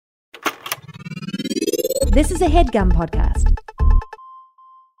This is a HeadGum podcast.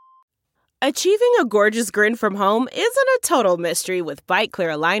 Achieving a gorgeous grin from home isn't a total mystery with Byte Clear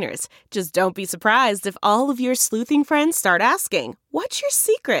aligners. Just don't be surprised if all of your sleuthing friends start asking, "What's your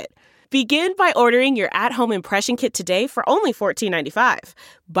secret?" Begin by ordering your at-home impression kit today for only $14.95.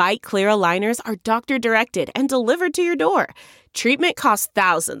 Byte Clear aligners are doctor-directed and delivered to your door. Treatment costs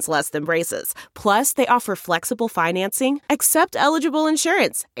thousands less than braces. Plus, they offer flexible financing, accept eligible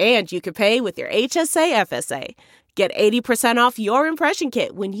insurance, and you can pay with your HSA FSA. Get 80% off your impression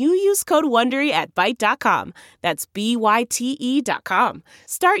kit when you use code WONDERY at Byte.com. That's BYTE.com.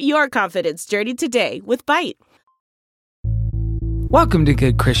 Start your confidence journey today with Byte. Welcome to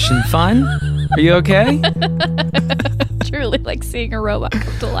Good Christian Fun. Are you okay? Truly like seeing a robot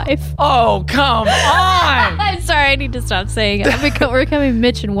come to life. Oh, come on! I'm sorry, I need to stop saying it. We're becoming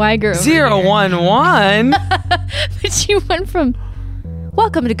Mitch and Weiger. 011. But you went from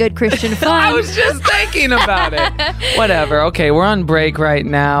welcome to Good Christian Fun. I was just thinking about it. Whatever. Okay, we're on break right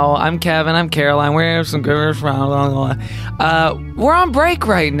now. I'm Kevin. I'm Caroline. We're some good. We're on break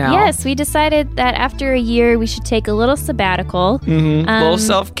right now. Yes, we decided that after a year we should take a little sabbatical. Little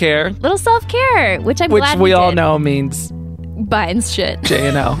self-care. Little self-care, which I'm glad we all did. know means Buying shit.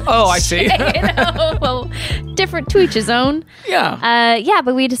 J&O. Oh, I see. J&O. Well, different to each his own. Yeah.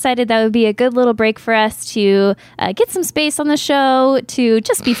 But we decided that would be a good little break for us to get some space on the show, to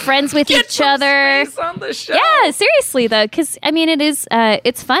just be friends with each other. Space on the show. Yeah, seriously though, because I mean,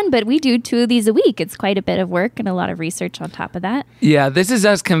 it's fun, but we do 2 of these a week. It's quite a bit of work and a lot of research on top of that. Yeah, this is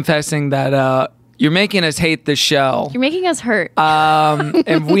us confessing that you're making us hate the show. You're making us hurt.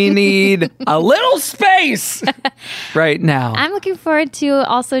 And we need a little space right now. I'm looking forward to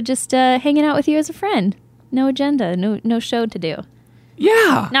also just hanging out with you as a friend. No agenda, no show to do.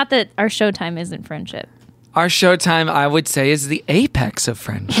 Yeah. Not that our showtime isn't friendship. Our showtime, I would say, is the apex of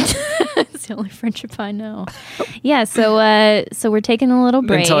friendship. It's the only friendship I know. Yeah, so we're taking a little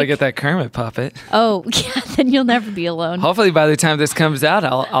break. Until I get that Kermit puppet. Oh, yeah, then you'll never be alone. Hopefully by the time this comes out,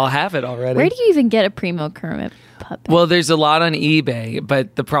 I'll have it already. Where do you even get a Primo Kermit puppet? Well, there's a lot on eBay,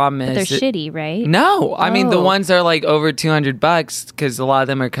 but the problem is... They're shitty, right? No. I mean, the Oh. ones are like over $200 because a lot of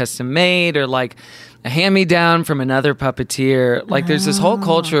them are custom made or like a hand-me-down from another puppeteer. Like, there's this whole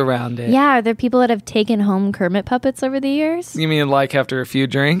culture around it. Yeah, are there people that have taken home Kermit puppets over the years? You mean like after a few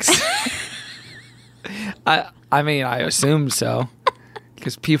drinks? I mean, I assume so.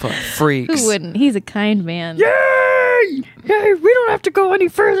 Because people are freaks. Who wouldn't? He's a kind man. Yay! Yay, we don't have to go any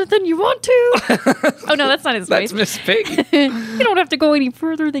further than you want to. Oh, no, that's not his That's voice. Miss Piggy. You don't have to go any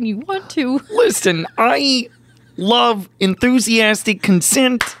further than you want to. Listen, I love enthusiastic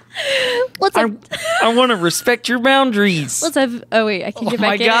consent. Let's have, I want to respect your boundaries. let's have, oh wait, I can get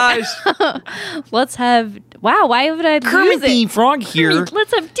back in. Oh my gosh. Let's have, wow, why would I Kermit lose the it? Frog here. Kermit,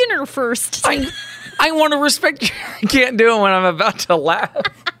 let's have dinner first. I want to respect you. I can't do it when I'm about to laugh.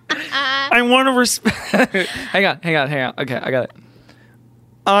 I want to respect. Hang on. Okay, I got it.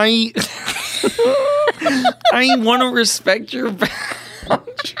 I want to respect your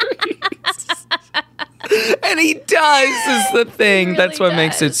boundaries. And he does is the thing. He That's really what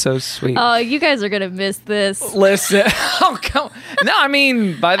makes it does. so sweet. Oh, you guys are going to miss this. Listen. Oh, come on. No, I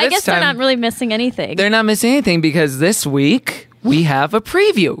mean, by this I guess time. they're not really missing anything. They're not missing anything because this week we have a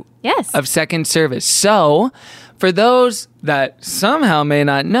preview Yes. of Second Service. So, for those that somehow may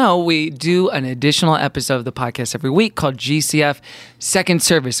not know, we do an additional episode of the podcast every week called GCF Second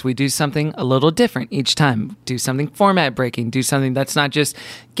Service. We do something a little different each time. Do something format breaking. Do something that's not just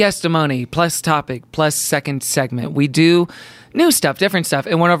guestimony plus topic plus second segment. We do new stuff, different stuff.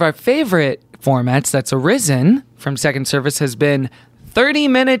 And one of our favorite formats that's arisen from Second Service has been 30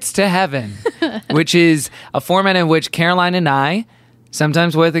 Minutes to Heaven, which is a format in which Caroline and I,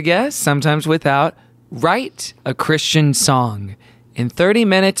 sometimes with a guest, sometimes without, write a Christian song in 30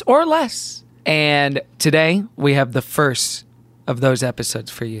 minutes or less. And today we have the first of those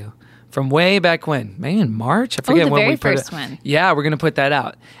episodes for you from way back when, maybe in March. I forget the when very we put first it. one. Yeah, we're gonna put that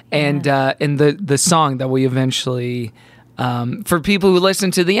out, and the song that we eventually. For people who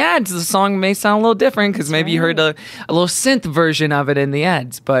listen to the ads, the song may sound a little different because maybe you heard a little synth version of it in the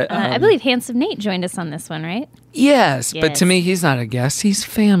ads. But I believe Handsome Nate joined us on this one, right? yes, but to Yes. me, he's not a guest; he's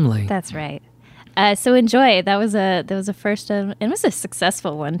family. That's right. So enjoy. That was a first, and it was a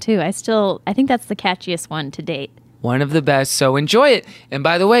successful one too. I think that's the catchiest one to date. One of the best. So enjoy it. And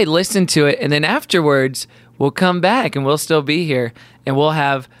by the way, listen to it. And then afterwards, we'll come back and we'll still be here. And we'll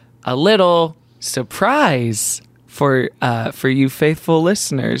have a little surprise for you faithful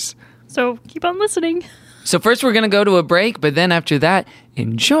listeners. So keep on listening. So first we're going to go to a break. But then after that,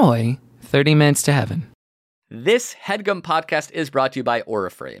 enjoy 30 Minutes to Heaven. This HeadGum podcast is brought to you by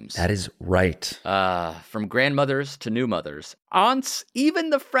Aura Frames. That is right. From grandmothers to new mothers, aunts, even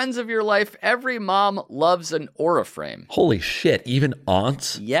the friends of your life, every mom loves an Aura frame. Holy shit, even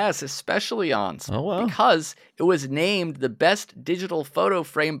aunts? Yes, especially aunts. Oh, wow. Because it was named the best digital photo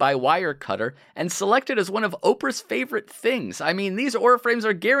frame by Wirecutter and selected as one of Oprah's favorite things. I mean, these Aura frames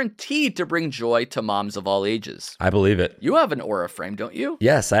are guaranteed to bring joy to moms of all ages. I believe it. You have an Aura frame, don't you?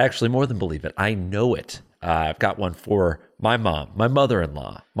 Yes, I actually more than believe it. I know it. I've got one for my mom, my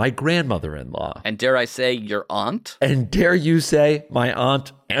mother-in-law, my grandmother-in-law. And dare I say, your aunt? And dare you say, my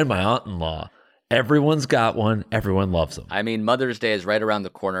aunt and my aunt-in-law. Everyone's got one. Everyone loves them. I mean, Mother's Day is right around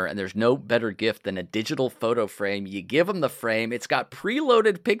the corner, and there's no better gift than a digital photo frame. You give them the frame. It's got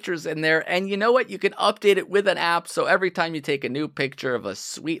preloaded pictures in there, and you know what? You can update it with an app, so every time you take a new picture of a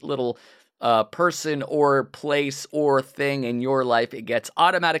sweet little person or place or thing in your life, it gets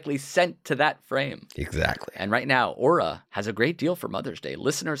automatically sent to that frame. Exactly. And right now, Aura has a great deal for Mother's Day.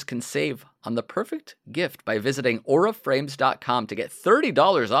 Listeners can save on the perfect gift by visiting auraframes.com to get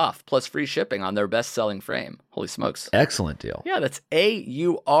 $30 off plus free shipping on their best-selling frame. Holy smokes. Excellent deal. Yeah, that's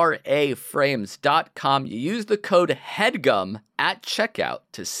auraframes.com. You use the code HEADGUM at checkout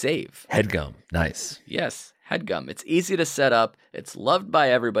to save. HeadGum. Nice. Yes, HeadGum. It's easy to set up. It's loved by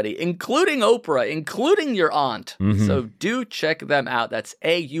everybody, including Oprah, including your aunt. So do check them out. That's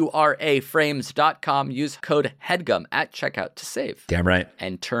auraframes.com. Use code HEADGUM at checkout to save. Damn right.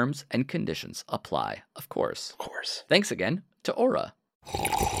 And terms and conditions apply, of course. Of course. Thanks again to Aura.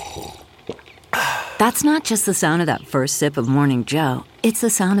 That's not just the sound of that first sip of Morning Joe. It's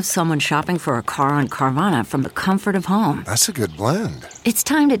the sound of someone shopping for a car on Carvana from the comfort of home. That's a good blend. It's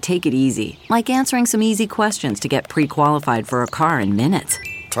time to take it easy, like answering some easy questions to get pre-qualified for a car in minutes.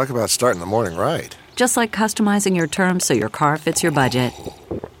 Talk about starting the morning right. Just like customizing your terms so your car fits your budget.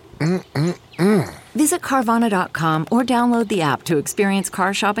 Visit Carvana.com or download the app to experience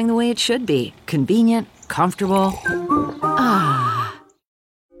car shopping the way it should be. Convenient, comfortable.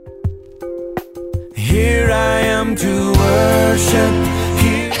 Here I am to worship.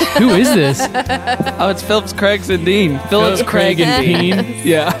 Who is this? Oh, it's Phillips, Craigs, and Dean. Phillips, Craig, and Dean.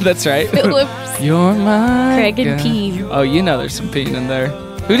 Yeah, that's right. Phillips, You're my Craig, and guy. Peen. Oh, you know there's some peen in there.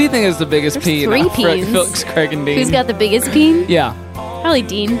 Who do you think is the biggest There's peen? three peens. Phillips, Craig, and Dean. Who's got the biggest peen? Yeah, Probably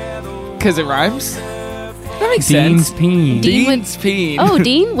Dean. because it rhymes. That makes Dean's sense. Peen. Dean with- Dean's peen. Oh,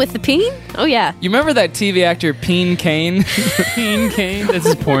 Dean with the peen? Oh, yeah. You remember that TV actor Peen Kane? Peen Kane. That's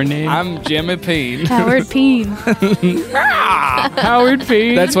his porn name. I'm Jimmy Peen. Howard Peen. Howard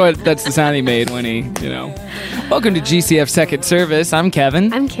Peen. That's the sound he made when he, Welcome to GCF Second Service. I'm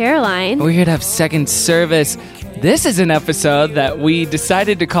Kevin. I'm Caroline. We're here to have second service. This is an episode that we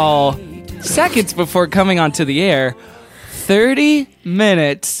decided to call seconds before coming onto the air 30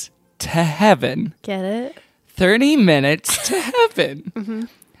 minutes to heaven. Get it? 30 minutes to heaven.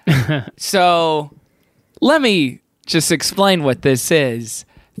 So let me just explain what this is.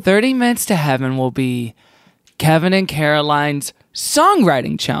 30 minutes to heaven will be Kevin and Caroline's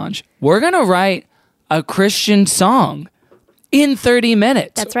songwriting challenge. We're going to write a Christian song in 30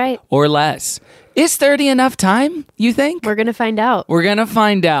 minutes. That's right. Or less. Is 30 enough time, you think? We're going to find out. We're going to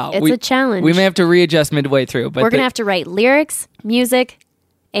find out. It's a challenge. We may have to readjust midway through. But We're going to have to write lyrics, music,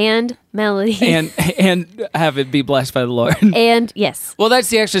 and melody. and have it be blessed by the Lord. And yes, Well, that's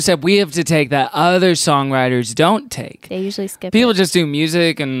the extra step we have to take that other songwriters don't take. they usually skip People it. just do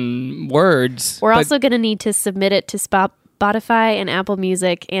music and words. We're but also going to need to submit it to Spotify and Apple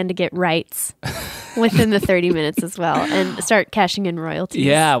Music and to get rights within the 30 minutes as well and start cashing in royalties.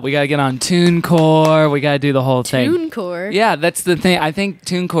 yeah, we got to get on TuneCore. We got to do the whole thing. TuneCore. Yeah, that's the thing. I think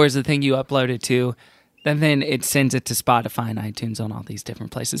TuneCore is the thing you upload it to. And then it sends it to Spotify and iTunes on all these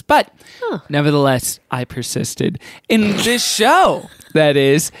different places. But nevertheless, I persisted in this show, that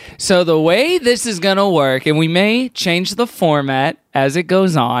is. So the way this is going to work, and we may change the format as it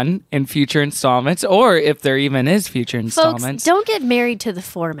goes on in future installments, or if there even is future Folks, installments. don't get married to the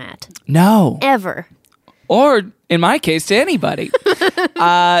format. No. Ever. Or in my case, to anybody.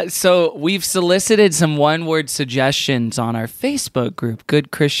 So we've solicited some one-word suggestions on our Facebook group,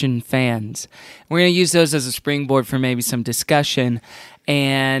 Good Christian Fans. We're going to use those as a springboard for maybe some discussion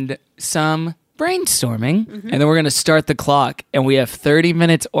and some brainstorming. And then we're going to start the clock. And we have 30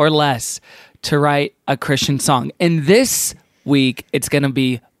 minutes or less to write a Christian song. And this week, it's going to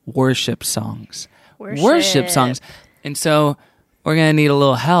be worship songs. Worship songs. And so we're going to need a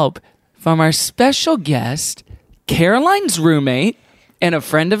little help from our special guest, Caroline's roommate and a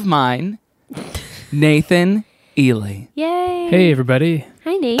friend of mine, Nathan Ely. Yay. Hey, everybody.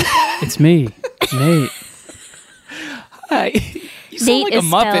 Hi, Nate. It's me, Nate. Hi. You sound Nate like a is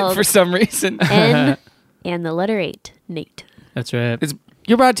Muppet spelled for some reason. N-A-T-H. And the letter 8, Nate. That's right.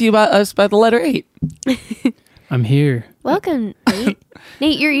 You're brought to you by us by the letter 8. I'm here. Welcome, Nate.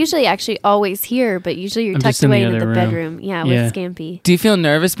 Nate, you're usually actually always here, but usually you're I'm tucked just in the away in other the room. bedroom. Yeah, with Scampy. Do you feel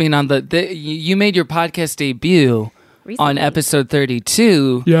nervous being on you made your podcast debut Recently. on episode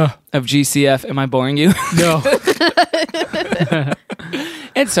 32 of GCF. Am I boring you? No.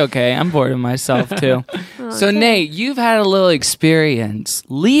 It's okay. I'm bored of myself too. So Nate, you've had a little experience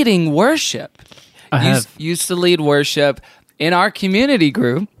leading worship. I have. Used to lead worship in our community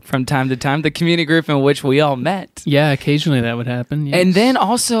group from time to time, the community group in which we all met. Yeah, occasionally that would happen. Yes. And then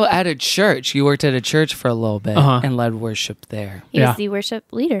also at a church. You worked at a church for a little bit and led worship there. He was the worship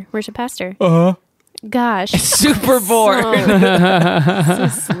leader, worship pastor. Uh-huh. Gosh. Super bored. So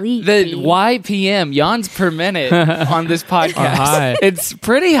sleepy. The YPM, yawns per minute on this podcast. High. It's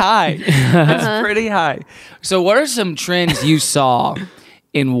pretty high. It's pretty high. So what are some trends you saw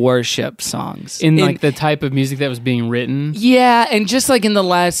in worship songs? In like the type of music that was being written? Yeah, and just like in the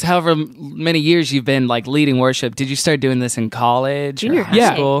last however many years you've been like leading worship, did you start doing this in college Junior or high.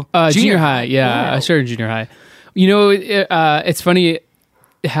 high school? Junior high, yeah. Wow. I started junior high. You know, it's funny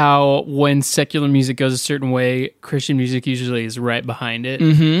how when secular music goes a certain way, Christian music usually is right behind it.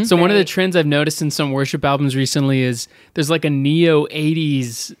 Mm-hmm. So one of the trends I've noticed in some worship albums recently is there's like a neo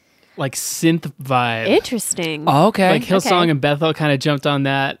 80s like synth vibe. Interesting. Oh, okay. Like Hillsong and Bethel kind of jumped on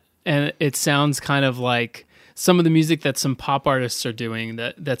that, and it sounds kind of like some of the music that some pop artists are doing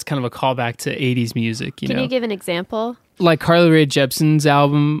that's kind of a callback to 80s music, Can you give an example? Like Carly Rae Jepsen's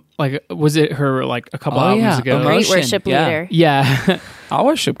album, like was it her like a couple albums ago? Great Emotion, worship leader. Yeah. I'll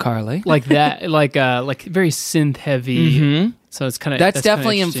worship Carly. Like that, like very synth heavy. Mhm. So it's kind of That's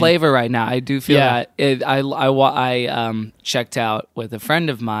definitely in flavor right now. I do feel Yeah. that. I checked out with a friend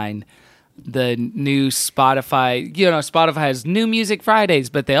of mine the new Spotify. You know, Spotify has New Music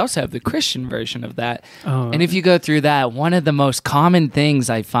Fridays, but they also have the Christian version of that. Oh. And if you go through that, one of the most common things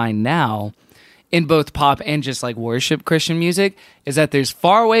I find now in both pop and just like worship Christian music is that there's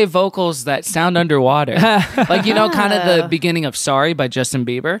faraway vocals that sound underwater. Like, you know, kind of the beginning of Sorry by Justin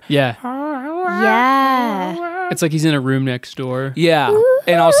Bieber. Yeah. Yeah. It's like he's in a room next door. Yeah.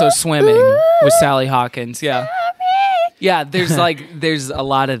 And also Swimming with Sally Hawkins. Yeah. Yeah, there's a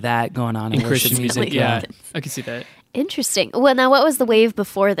lot of that going on in worship Christian music. music. Yeah. Yeah. I can see that. Interesting. Well, now what was the wave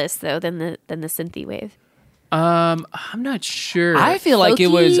before this though? Than the synthy wave? I'm not sure. I feel like it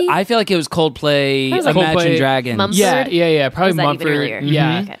was Coldplay, That was like Imagine Coldplay, Dragons. Mumford? Yeah. Probably Was that even Mumford. earlier?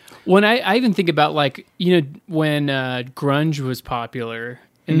 Yeah. Okay. When I even think about like, you know, when grunge was popular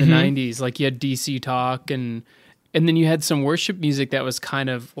in the 90s, like you had DC Talk and then you had some worship music that was kind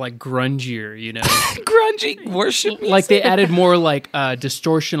of like grungier, you know. Grungy worship music. Like they added more like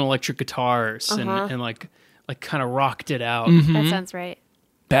distortion electric guitars and like kind of rocked it out. That sounds right.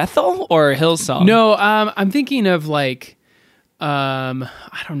 Bethel or Hillsong? No, I'm thinking of like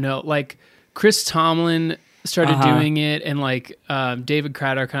I don't know, like Chris Tomlin started doing it, and like David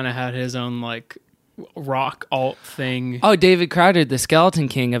Crowder kind of had his own like rock alt thing. Oh, David Crowder, the Skeleton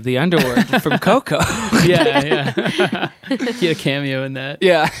King of the Underworld from Coco. Yeah. He had a cameo in that.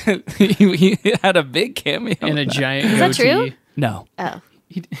 Yeah, he had a big cameo And a giant Is that goatee. true? No, Oh.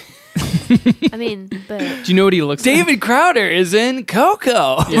 I mean, but Do you know what he looks like? David Crowder is in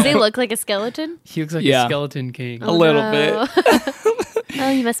Coco. does he look like a skeleton? He looks like Yeah. a skeleton king. A little no. bit. Oh,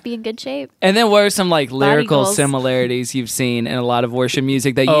 he must be in good shape. And then what are some like lyrical goals. similarities you've seen in a lot of worship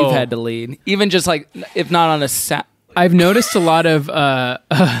music that you've had to lead? Even just like, if not on a I've noticed a lot of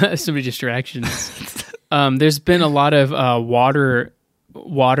so many distractions. There's been a lot of water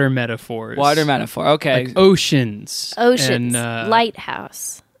metaphors. water metaphor. Okay. Like oceans. Oceans, And,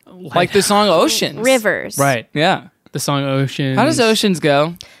 lighthouse, like the song Oceans. rivers. Right. Yeah. The song Oceans. How does Oceans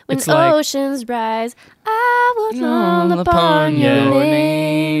go? When It's like- oceans rise, I will call upon your your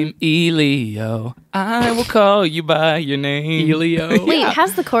name. Elio. I will call you by your name. Elio? Wait,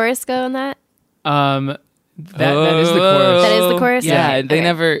 how's the chorus go in that? That is the chorus. That is the chorus? Yeah, Okay, they okay.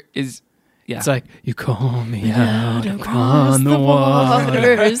 never is. Yeah. It's like, you call me out upon the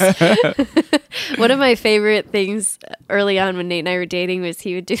water. waters. One of my favorite things early on when Nate and I were dating was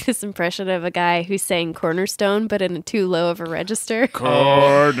he would do this impression of a guy who sang Cornerstone, but in too low of a register. Christ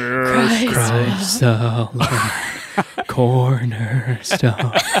alone,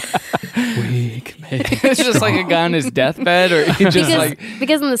 cornerstone, weak made It's just like a guy on his deathbed, or he just like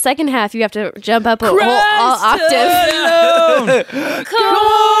Because in the second half you have to jump up a whole octave.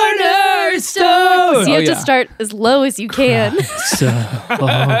 cornerstone. So you have yeah. to start as low as you can.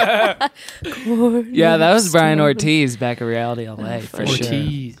 Yeah, that was Brian Ortiz back at Reality LA for sure.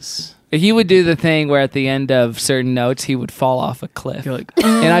 Ortiz. He would do the thing where at the end of certain notes, he would fall off a cliff. You're like,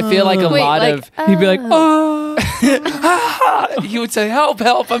 And I feel like a Wait, lot like, of... He'd be like, oh. He would say, help,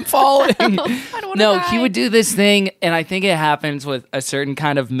 I'm falling. No, he would do this thing, and I think it happens with a certain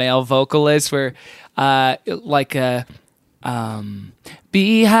kind of male vocalist where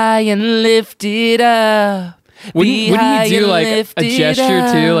be high and lift it up. wouldn't he do like a lifted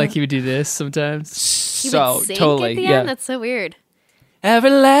gesture too? up. Like he would do this sometimes. He So would sing totally, at the yeah. end? That's so weird.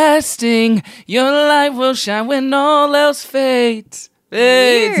 Everlasting, your light will shine when all else fades.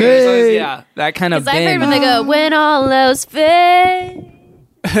 Weird. Yeah, that kind of Because I've heard thing. when they go, when all else fade.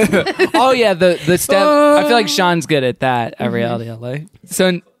 Oh yeah, the step. I feel like Sean's good at that at Reality LA.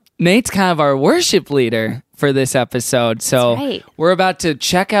 So Nate's kind of our worship leader for this episode. So That's right. we're about to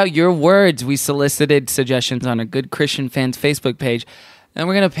check out your words. We solicited suggestions on our Good Christian Fans Facebook page. And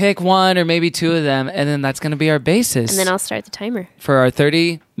we're going to pick one or maybe two of them, and then that's going to be our basis And then I'll start the timer. for our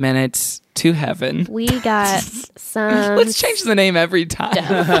 30 minutes to heaven. We got some. Let's change the name every time.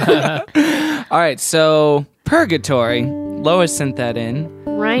 All right, so Purgatory. Lois sent that in.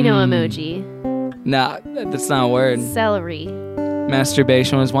 Rhino emoji. Nah, that's not a word. Celery.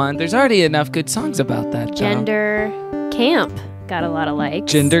 Masturbation was one. There's already enough good songs about that, though. Gender. Camp. Got a lot of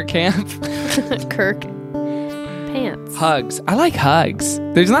likes. Gender camp. Kirk. Pants. Hugs. I like hugs.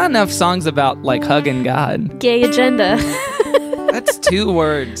 There's not enough songs about, like, hugging God. Gay agenda. That's 2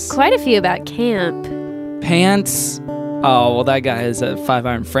 words. Quite a few about camp. Pants. Oh, well, that guy is a 5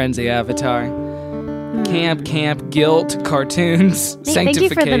 Iron Frenzy avatar. Camp, guilt, cartoons, Thank sanctification. you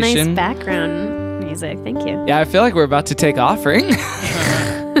for the nice background music. Thank you. Yeah, I feel like we're about to take offering.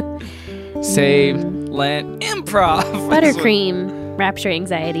 Saved, Lent, improv. Buttercream. Rapture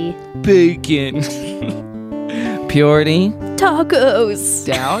anxiety. Bacon. Purity, Tacos.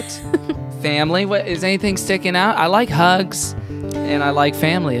 doubt, family. What is anything sticking out? I like hugs, and I like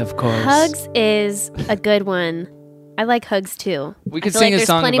family, of course. Hugs is a good one. I like hugs too. We could I feel sing like a there's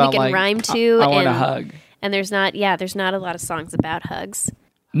song plenty about we can like rhyme to. I want a and- hug. And there's not a lot of songs about hugs.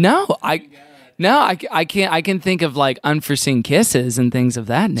 No, I can't. I can think of like unforeseen kisses and things of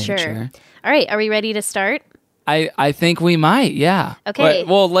that nature. Sure. All right, are we ready to start? I think we might. Yeah. Okay.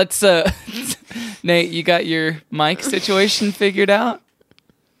 Well, let's. Nate, you got your mic situation figured out?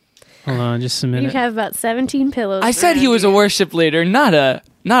 Hold on, just a You minute. have about 17 pillows. I said he around was a you. worship leader, not a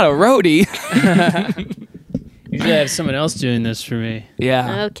roadie. Usually I have someone else doing this for me.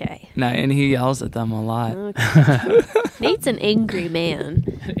 Yeah. Okay. No, and he yells at them a lot. Nate's an angry man.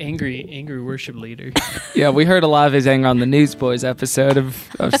 Angry worship leader. Yeah, we heard a lot of his anger on the Newsboys episode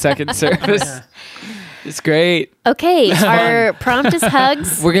of Second Service. It's great. Okay, our prompt is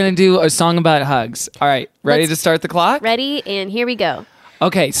hugs. We're going to do a song about hugs. All right, ready Let's- to start the clock? Ready? And here we go.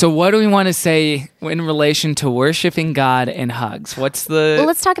 Okay, so what do we want to say in relation to worshiping God and hugs? What's the... Well,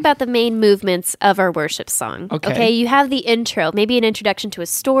 let's talk about the main movements of our worship song. Okay. You have the intro, maybe an introduction to a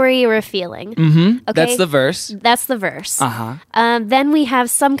story or a feeling. Mm-hmm. Okay. That's the verse. That's the verse. Uh-huh. Then we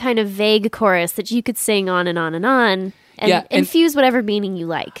have some kind of vague chorus that you could sing on and on and on. And Yeah, and- infuse whatever meaning you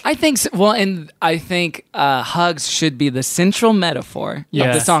like. I think so. Well, and I think hugs should be the central metaphor of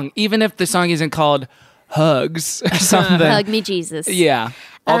Yeah. the song, even if the song isn't called Hugs or something. Hug me, Jesus. Yeah.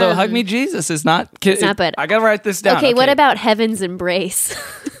 Although Hug Me Jesus is not... It's not, but- I got to write this down. Okay, what about Heaven's Embrace?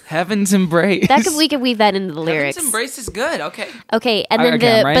 Heaven's Embrace? We could weave that into the lyrics. Heaven's Embrace is good. Okay. Okay, and then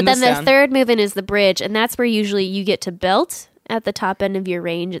Okay, I'm writing this the down. third movement is the bridge, and that's where usually you get to belt at the top end of your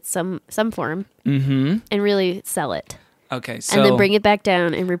range at some form, and really sell it, Okay, so... and then bring it back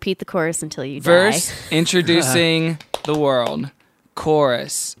down and repeat the chorus until you Verse, die. introducing the world.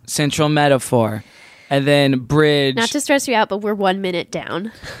 Chorus, central metaphor. And then bridge. Not to stress you out, but we're 1 minute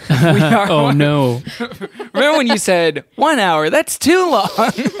down. We are Oh no. Remember when you said 1 hour? That's too long.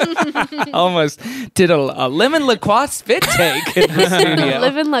 Almost did a lemon LaCroix spit take in the studio.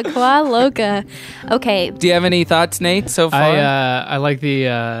 Living La Croix Loca. Okay, Do you have any thoughts, Nate, so far? I like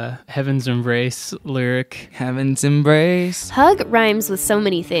the Heaven's Embrace lyric. Heaven's Embrace. hug rhymes with so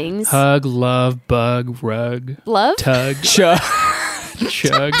many things. Hug, love, bug, rug, Love? tug, Chug.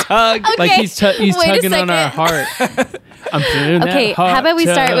 chug. Hug. Okay, Like he's wait a tugging on our second. heart. I'm feeling that Okay, hot how about we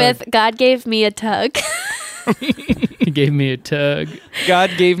start tug. with God gave me a tug. He gave me a tug.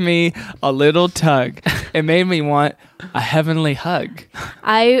 God gave me a little tug. It made me want a heavenly hug.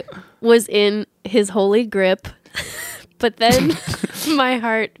 I was in his holy grip, but then my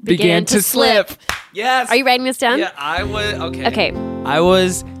heart began to slip. Yes. Are you writing this down? Yeah, I was. Okay. Okay. I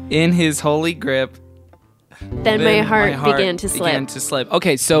was in his holy grip. Then my heart began to slip.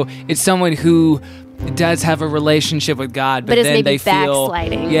 Okay, so it's someone who does have a relationship with God, but is then maybe they feel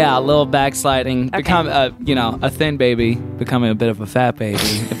backsliding. Yeah, a little backsliding. Okay. Become a thin baby, becoming a bit of a fat baby,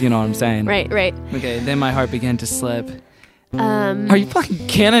 if you know what I'm saying. Right. Okay, then my heart began to slip. Um, Are you playing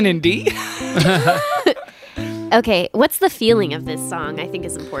Canon in D? Okay, what's the feeling of this song? I think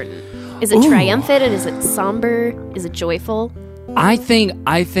is important. Is it triumphant? And is it somber? Is it joyful? I think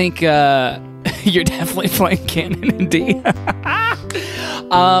you're definitely playing Canon in D.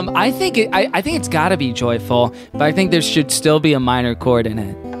 I think it's got to be joyful, but I think there should still be a minor chord in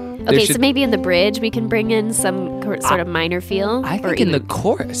it. Okay, so maybe in the bridge we can bring in some sort of minor feel. I think in the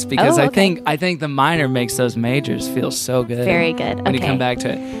chorus, because I think the minor makes those majors feel so good. Very good. When you come back to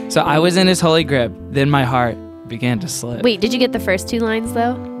it. So I was in his holy grip, then my heart began to slip. Wait, did you get the first two lines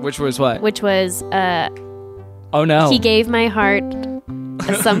though? Which was what? Which was oh no. He gave my heart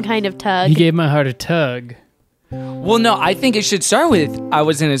some kind of tug. He gave my heart a tug. Well, no, I think it should start with I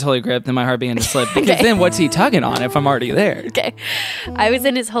was in his holy grip, then my heart began to slip. Because then what's he tugging on if I'm already there? Okay. I was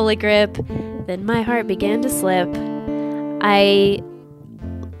in his holy grip, then my heart began to slip. I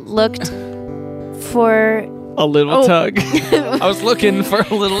looked for a little tug. I was looking for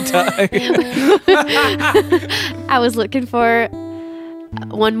a little tug. I was looking for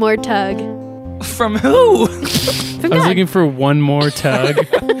one more tug. From who? I was looking for one more tug.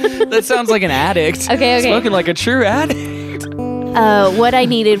 That sounds like an addict. Okay. Smoking like a true addict. What I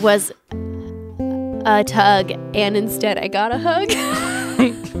needed was a tug, and instead I got a hug.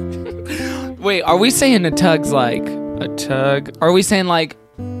 Wait, are we saying a tug's like a tug? Are we saying like...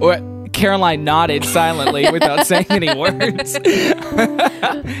 Caroline nodded silently without saying any words.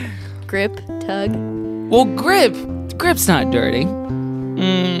 Grip, tug. Well, grip's not dirty.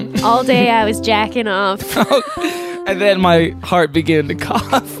 All day I was jacking off. And then my heart began to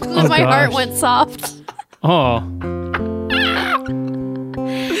cough. Then my heart went soft. Oh.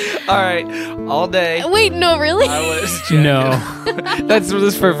 All right, all day. Wait, no, really? I was joking. No. That's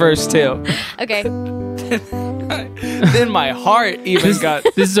for verse 2. Okay. Then my heart even got...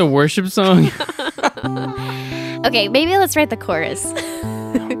 This is a worship song? Okay, maybe let's write the chorus.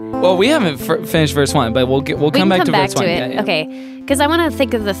 Well, we haven't finished verse 1, but we'll come back to verse 1. It. Yeah. Okay, because I want to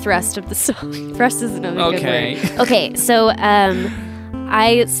think of the thrust of the song. Thrust is another good word. Okay, so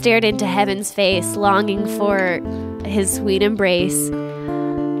I stared into heaven's face, longing for his sweet embrace.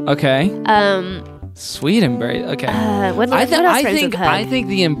 Okay. Sweet embrace. Okay. What else rhymes with hug? I think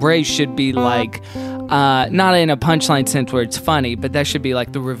the embrace should be like, not in a punchline sense where it's funny, but that should be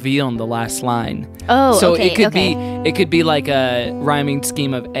like the reveal in the last line. Oh, so okay. it could be like a rhyming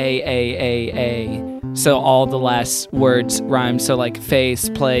scheme of A. So all the last words rhyme. So like face,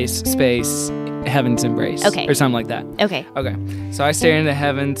 place, space, heaven's embrace. Okay. Or something like that. Okay. So I stare into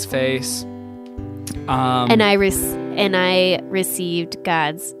heaven's face. And I received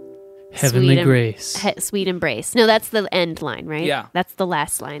God's heavenly grace. Sweet embrace. No, that's the end line, right? Yeah. That's the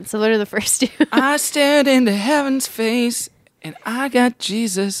last line. So what are the first two? I stared into heaven's face, and I got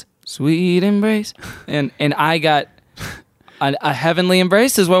Jesus' sweet embrace. And I got a heavenly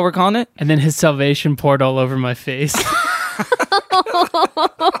embrace is what we're calling it. And then his salvation poured all over my face.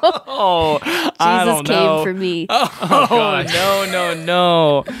 Jesus came for me.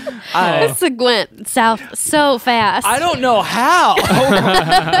 No. This went south so fast. I don't know how.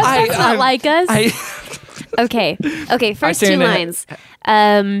 It's not like us. Okay, first two lines.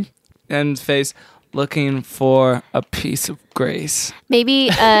 And face, looking for a piece of grace. Maybe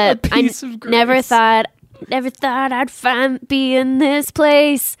I never thought I'd be in this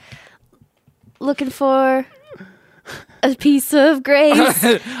place. Looking for a piece of grace.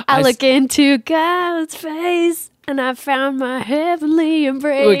 I look into God's face, and I found my heavenly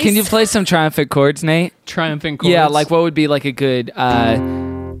embrace. Wait, can you play some triumphant chords, Nate? Triumphant chords? Yeah, like what would be like a good...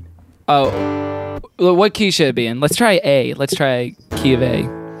 what key should it be in? Let's try A. Let's try key of A.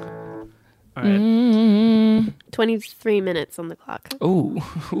 All right. 23 minutes on the clock. Ooh.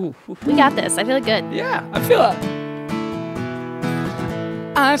 We got this. I feel good. Yeah, I feel it.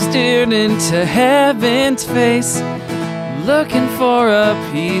 I stared into heaven's face, looking for a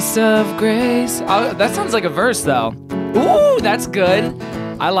piece of grace. Oh, that sounds like a verse, though. Ooh, that's good.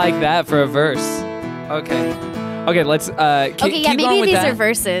 I like that for a verse. Okay, let's keep maybe going with these that. are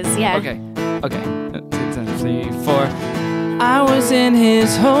verses. Yeah. Okay. 3, 4. I was in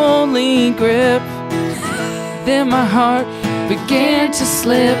his holy grip, then my heart began to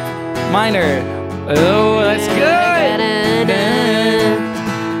slip. Minor. Oh, that's good.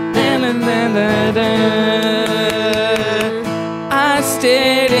 I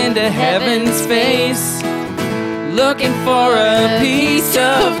stared into heaven's face, looking for a piece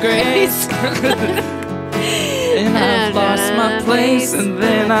of grace. And I've lost my place, and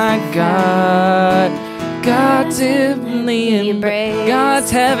then I got God's heavenly embrace. God's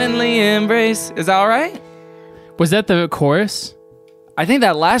heavenly embrace. Is that all right? Was that the chorus? I think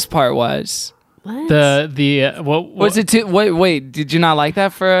that last part was. What? What was it? Wait. Did you not like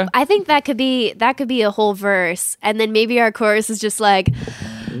that for? I think that could be a whole verse, and then maybe our chorus is just like,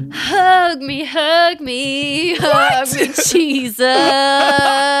 hug me, hug me, hug me, Jesus,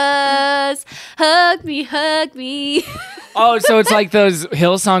 hug me, hug me. Oh, so it's like those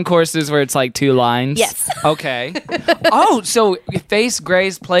Hillsong choruses where it's like 2 lines? Yes. Okay. Oh, so face,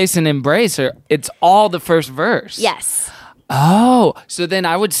 grace, place, and embrace it's all the first verse. Yes. Oh, so then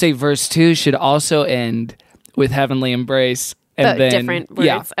I would say verse 2 should also end with heavenly embrace. And then different words.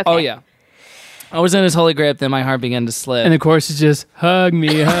 Yeah. Okay. Oh, yeah. I was in his holy grip, then my heart began to slip. And the chorus is just, hug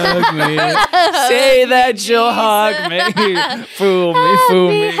me, hug me. Say that you'll hug me. Fool me, fool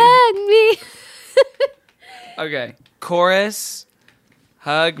me. Hug me. Okay. Chorus,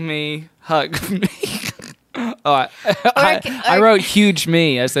 hug me, hug me. Oh, I wrote huge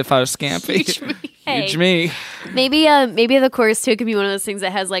me as if I was Scampy. Huge me. Hey. Huge me. Maybe the chorus too could be one of those things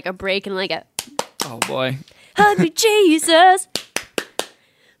that has like a break and like a. Oh boy. Hug me, Jesus.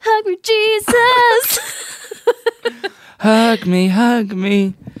 Hug me, Jesus. Hug me, hug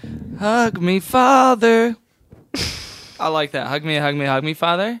me, hug me, Father. I like that. Hug me, hug me, hug me,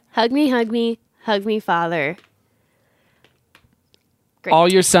 Father. Hug me, hug me, hug me, Father. Great. All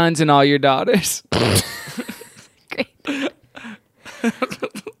your sons and all your daughters. Great.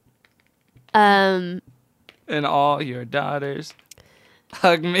 And all your daughters.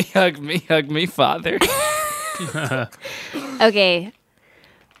 Hug me, hug me, hug me, Father. Okay.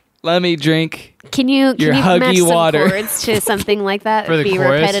 Let me drink. Can you huggy match some water. chords to something like that? For the Be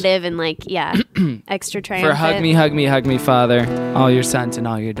chorus? repetitive and like extra triumphant. For hug me, hug me, Father. All your sons and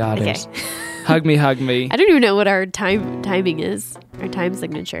all your daughters. Okay. Hug me, hug me. I don't even know what our timing is. Our time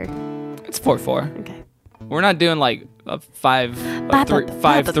signature. It's 4/4. Okay. We're not doing like a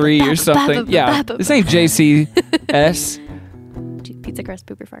 5/3 or something. Yeah, this ain't JCS. Pizza crust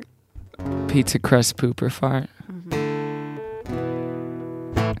pooper fart. Pizza crust pooper fart.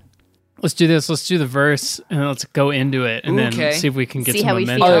 Let's do this. Let's do the verse and let's go into it and Okay. then see if we can get See some how we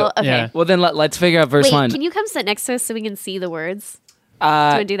momentum. feel? Okay. Yeah. Well, then let's figure out verse Wait, 1. can you come sit next to us so we can see the words? Do you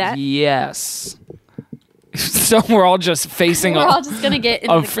wanna do that? Yes. So we're all just facing We're all just gonna get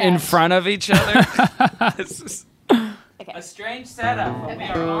into the in crowd. front of each other. This is a strange setup, but we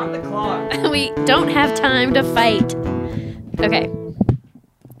are on the clock. We don't have time to fight. Okay.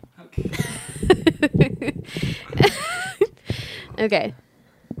 Okay.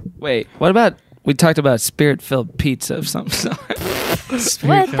 Wait, what about we talked about spirit-filled pizza of some sort?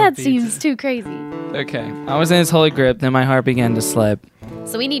 What? That seems too crazy. Okay. I was in his holy grip, then my heart began to slip.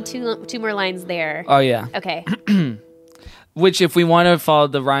 So we need two more lines there. Oh yeah. Okay. Which, if we want to follow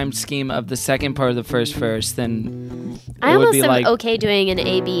the rhyme scheme of the second part of the first verse, then I it would almost be am like okay doing an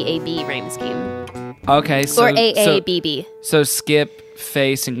A-B rhyme scheme. okay, so Or A-A-B-B. So skip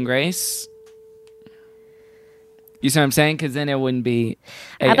face and grace. You see what I'm saying? Because then it wouldn't be.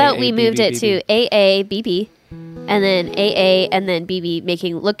 How about we moved it to A-A-B-B, and then A-A, and then B-B,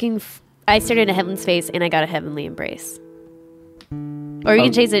 I stared into heaven's face, and I got a heavenly embrace. Or you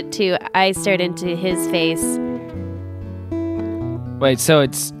can change it to I stared into his face. Wait, so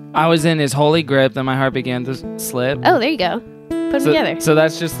it's I was in his holy grip, then my heart began to slip. Oh, there you go. Put them together. So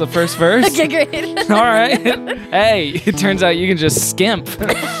that's just the first verse? Okay, great. All right. Hey, it turns out you can just skimp.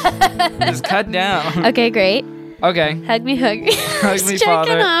 Just cut down. Okay, great. Okay. Hug me. Hug me, Checking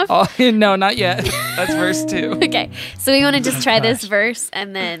Father. off. Oh, no, not yet. That's verse 2. Okay, so we want to just try this verse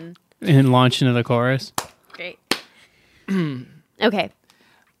and then. And launch into the chorus. Great. Okay.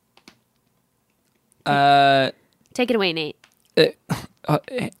 Take it away, Nate.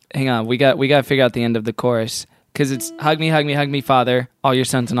 Hang on. We got to figure out the end of the chorus. Because it's hug me, Father, all your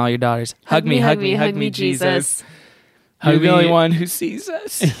sons and all your daughters. Hug me, Jesus. You're the only one who sees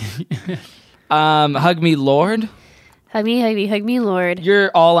us. Hug me, Lord. Hug me, Lord. You're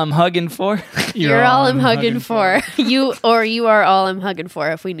all I'm hugging for. You're all I'm hugging for. You are all I'm hugging for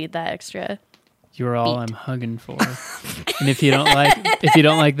if we need that extra. You're all I'm hugging for. And if you don't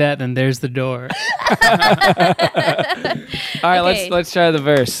like that, then there's the door. All right, Okay. let's try the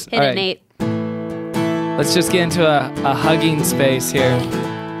verse. Hit All it, right. Nate. Let's just get into a hugging space here.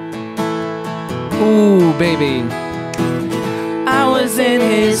 Ooh, baby. I was in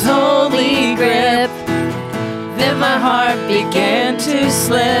his holy grip, then my heart began to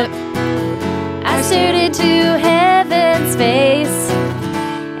slip. I stared into heaven's face,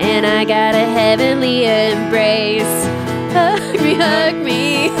 and I got a heavenly embrace. Hug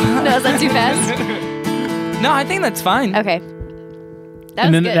me. No, is that too fast? No, I think that's fine. Okay. That And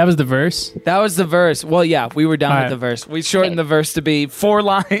was then good. that was the verse. That was the verse. Well, yeah, we were done All with right. the verse. We shortened Okay. the verse to be 4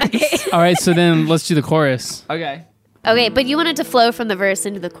 lines. All right, so then let's do the chorus. Okay. Okay, but you wanted to flow from the verse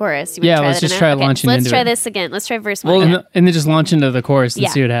into the chorus. You wanna Yeah, try let's that just in try there? Okay, launching so let's into try it. this again. Let's try verse 1 Well, again. and then just launch into the chorus and Yeah.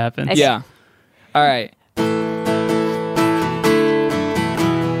 see what happens. Okay. Yeah. All right.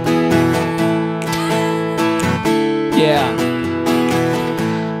 Yeah.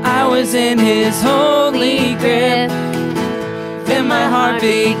 I was in his holy grip. Then my heart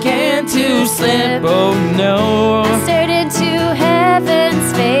began to slip. Oh no. I stared into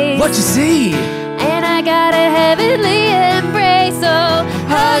heaven's face. What you see? And I got a heavenly embrace. So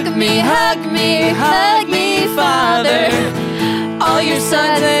hug me, Father. All your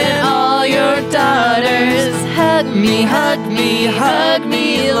sons and all your daughters. Hug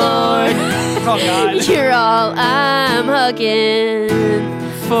me, Lord. Oh God. You're all I'm hugging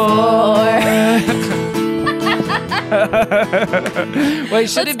for. Wait,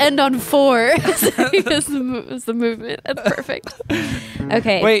 should Let's it end on 4 because it's the movement. That's perfect.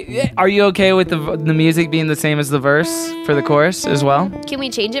 Okay. Wait, are you okay with the music being the same as the verse for the chorus as well? Can we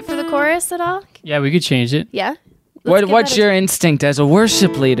change it for the chorus at all? Yeah, we could change it. Yeah. Let's give What's that a- your instinct as a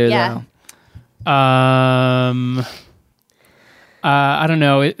worship leader Yeah. though? I don't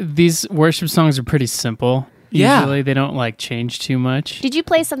know. These worship songs are pretty simple. Yeah. Usually they don't like change too much. Did you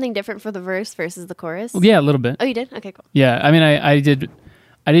play something different for the verse versus the chorus? Yeah, a little bit. Oh, you did? Okay, cool. Yeah, I mean, I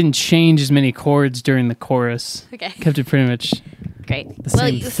didn't change as many chords during the chorus. Okay. Kept it pretty much. Great. The Well,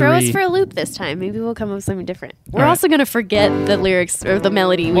 same you throw us 3. for a loop this time. Maybe we'll come up with something different. We're All right. also going to forget the lyrics or the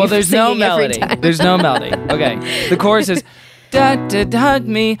melody. Well, we've there's no singing every melody. time. There's no melody. Okay. The chorus is da, da, da,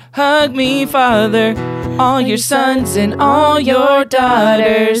 hug me, Father. All your sons and all your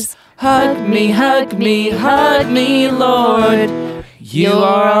daughters. Hug me, Lord. You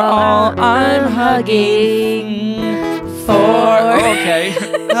are all I'm hugging for. Okay.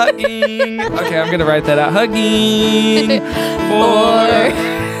 Hugging. Okay, I'm going to write that out. Hugging for.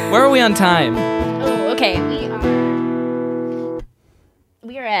 Where are we on time? Oh, okay.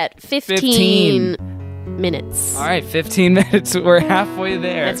 We are at 15 minutes. All right, 15 minutes. We're halfway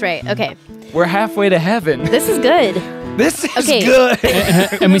there. That's right. Okay. We're halfway to heaven. This is good. This is Okay. good.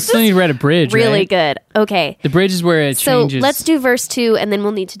 And we still need to write a bridge, Really right? good. Okay. The bridge is where it So changes. let's do verse 2 and then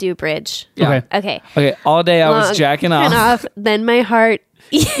we'll need to do a bridge. Yeah. Okay. Okay. Okay, all day I was Long jacking and off. Then my heart,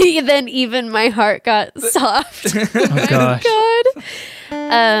 then even my heart got soft. Oh, gosh. God.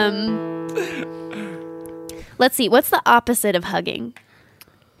 Let's see. What's the opposite of hugging?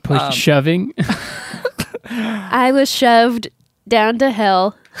 Shoving. I was shoved down to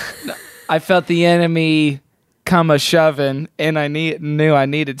hell. I felt the enemy come a shoving, and I knew I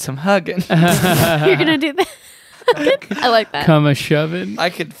needed some hugging. You're gonna do that. I like that. Come a shoving. I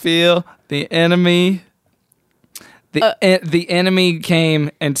could feel the enemy. The enemy came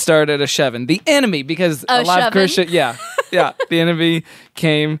and started a shoving. The enemy, because a lot of shoving? Christian, yeah. The enemy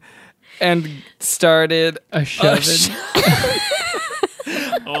came and started A shoving.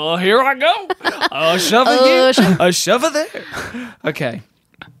 Oh, here I go. A shoving Oh, here, a shoving there. Okay.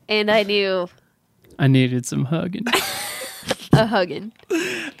 And I knew I needed some hugging. a hugging.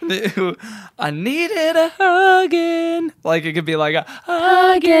 I needed a hugging. Like it could be like a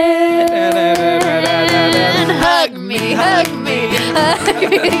hugging. And hug me, hug me.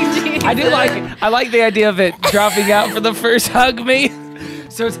 I like the idea of it dropping out for the first hug me.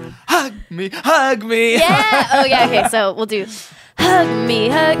 So it's hug me, hug me. Yeah. Oh yeah. Okay. So we'll do hug me,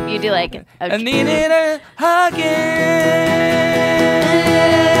 hug. You do like I needed a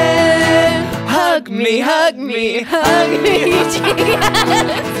hugging. Hug me, hug me, hug me.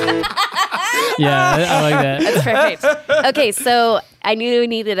 Yeah, I like that. That's perfect. Okay, so I knew we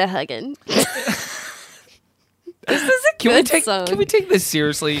needed a hugging. This is a good song. Can we take this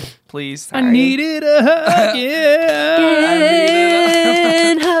seriously, please? I needed a hug. Yeah.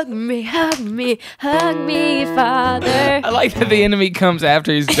 Hug me, Father. I like that the enemy comes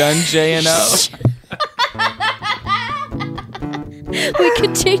after he's done J&O. We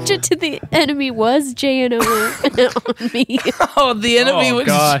could change it to the enemy was J&O on me. Oh, the enemy Oh, was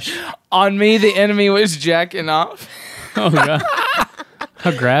gosh. on me. The enemy was jacking off. Oh, God.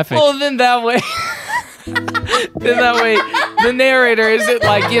 How graphic. Well, then that way, the narrator isn't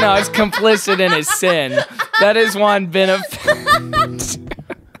like, is complicit in his sin. That is one benefit.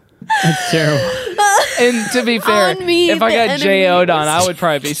 That's terrible. And to be fair, On me, if I the got enemy J.O.'d on, was- I would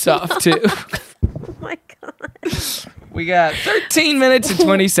probably be soft too. Oh my God. We got 13 minutes and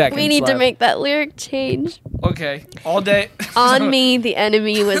 20 seconds. We need to left. make that lyric change. Okay, all day. On me, the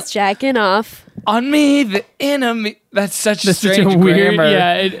enemy was jacking off. On me, the enemy. That's such That's such strange a weird, grammar.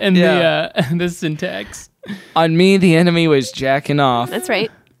 yeah, and Yeah. the syntax. On me, the enemy was jacking off. That's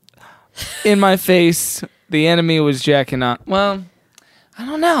right. In my face, the enemy was jacking off. Well, I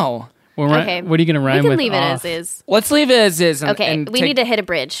don't know. Well, Okay. What are you going to rhyme We with? can leave it off? as is. Let's leave it as is. Okay, and we need to hit a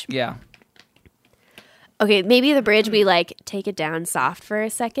bridge. Yeah. Okay, maybe the bridge we like take it down soft for a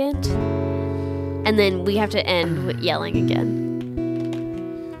second, and then we have to end with yelling again.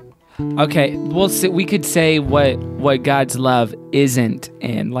 Okay, we could say what God's love isn't,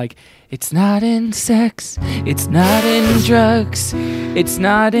 and like it's not in sex, it's not in drugs, it's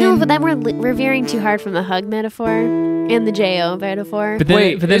not in. No, but then we're veering too hard from the hug metaphor and the J-O metaphor. But then,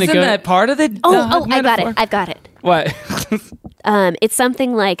 Wait, but then isn't that part of the? the hug I got metaphor? it. I've got it. What? It's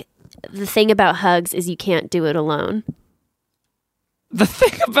something like the thing about hugs is you can't do it alone. The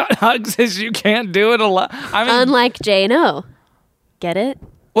thing about hugs is you can't do it alone. I mean, Unlike J and O. Get it?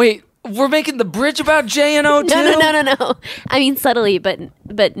 wait, we're making the bridge about J and O too. No. I mean subtly, but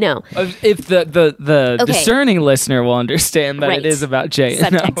no. If the Okay. discerning listener will understand that Right. it is about J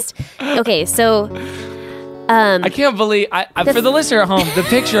and O. Subtext. Okay, so I can't believe for the listener at home, the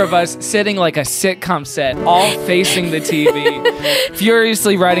picture of us sitting like a sitcom set, all facing the TV,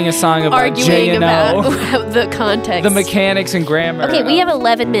 furiously writing a song about J arguing and about O, the context. the mechanics and grammar. Okay, we have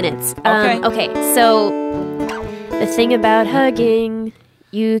 11 minutes. Okay, so the thing about hugging,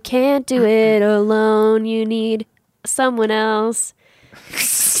 you can't do it alone. You need someone else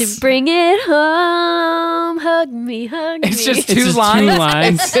to bring it home. Hug me, hug me. It's just It's two just lines. 2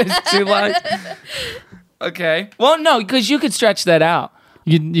 lines. It's 2 lines. Okay. Well, no, because you could stretch that out.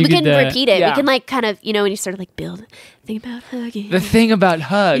 You we could, can repeat it. yeah. We can like kind of, when you sort of like build. Thing about hugging. The thing about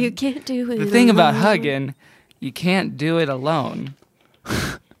hug. You can't do it The thing about alone. hugging, you can't do it alone.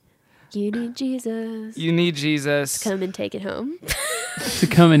 You need Jesus. You need Jesus. Come and take it home. to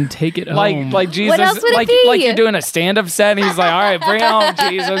come and take it home. Like Jesus. else would it like, be? like you're doing a stand-up set, and he's like, "All right, bring it home,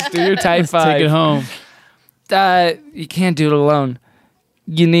 Jesus. Do your type 5. Take it home. You can't do it alone.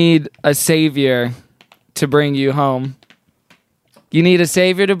 You need a savior to bring you home. You need a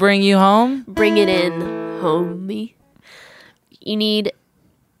savior to bring you home? Bring it in, homie. You need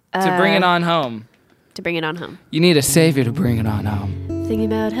To bring it on home. to bring it on home. You need a savior to bring it on home. Thinking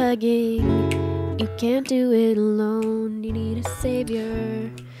about hugging, you can't do it alone. You need a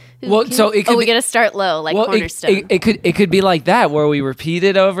savior. who Well, can- so it could we be- gotta start low, like Well, Cornerstone. it could be like that, where we repeat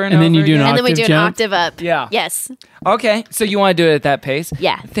it over and And over then you do an again. and then we octave do an jump? octave up. Yeah. Yes. Okay, so you want to do it at that pace?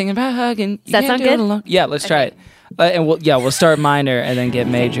 Yeah. Thinking about hugging. You that can't sound do it good? alone. Yeah, let's try it. And we'll start minor and then get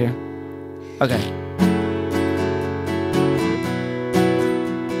major. Okay.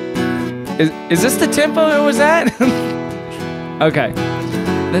 Is this the tempo it was at? Okay.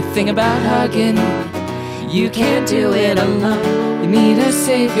 The thing about hugging, you can't do it alone. You need a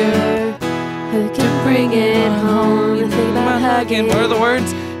savior Who can bring it home? The thing about hugging, What are the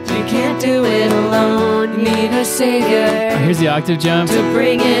words? You can't do it alone. You need a savior Here's the octave jump. to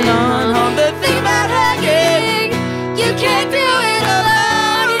bring it on home. The thing about hugging, you can't do it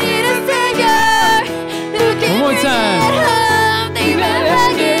alone. You need a savior. Who can One more bring time. it home? Think about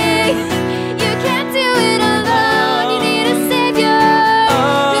hugging. You can't do it alone. You need a savior.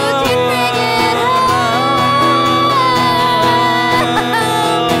 Who can bring it home?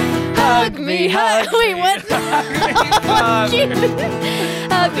 Hug me, hug. Wait, what? Hug me,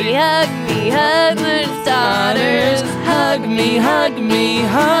 hug me, hug the daughters. Hug me, hug me,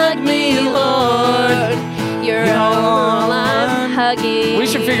 hug me, Lord. You're all I'm hugging. We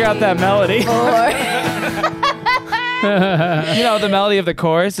should figure out that melody. You know, the melody of the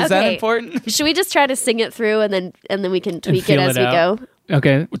chorus. Is that Okay. important? Should we just try to sing it through and then we can tweak it feel as it we out. go?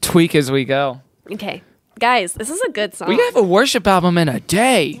 Okay. Tweak as we go. Okay. Guys, this is a good song. We have a worship album in a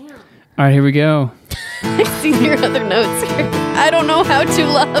day. All right, here we go. I see your other notes here. I don't know how to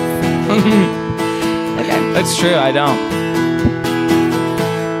love. Okay. That's true, I don't.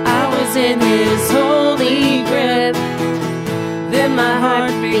 I was in his holy grip. Then my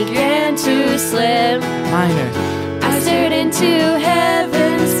heart began to slip. Minor. I stared into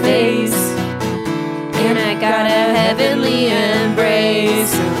heaven's face, and I got a heavenly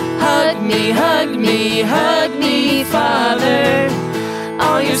embrace. Hug me, hug me, hug me, Father.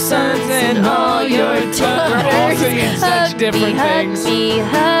 All your sons and all your daughters. We're all singing such different things.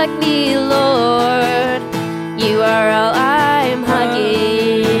 Hug me, Lord. You are all I'm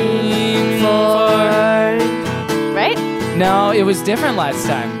hugging for. Right? No, it was different last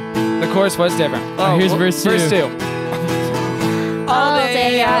time. The chorus was different. Here's verse 2. Verse 2. All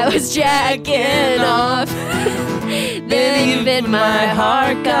day I was jacking off. Then even my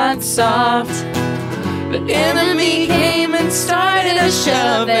heart got soft. The enemy came and started a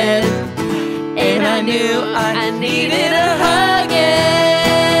shoving, and I knew I needed a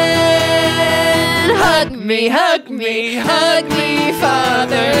hugging. Hug me, hug me,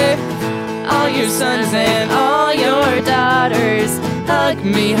 Father. All your sons and all your daughters. Hug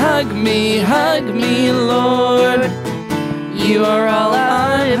me, Lord. You are all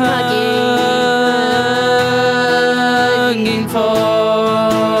I'm hugging for.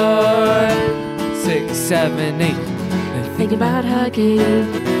 6, 7, 8. Think about hugging.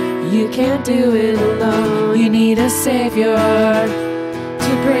 You can't do it alone. You need a savior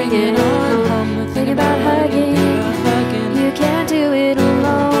to bring it on. Think about hugging. You can't do it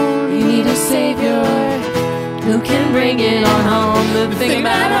alone. You need a savior who can bring it on home. The thing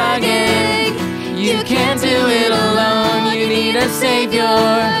about hugging, you can't do it alone. You need a savior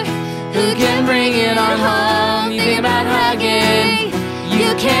who can bring it on home. You think about hugging,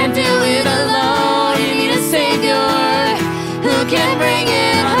 you can't do it alone. You need a savior who can bring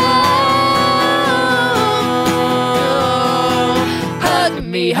it home.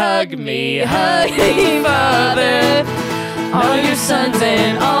 Hug me, Father. All your sons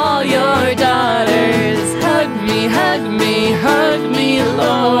and all your daughters. Hug me,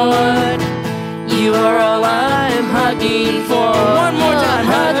 Lord. You are all I'm hugging for. One more time.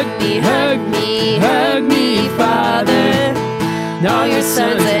 Hug me, Father. All your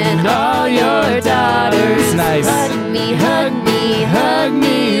sons and all your daughters. Nice. Hug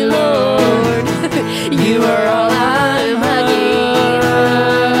me, Lord. You are all I'm hugging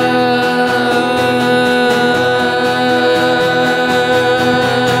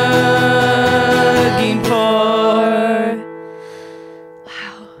for.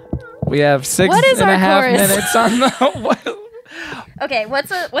 Wow. We have 6.5 minutes on the. Okay, what's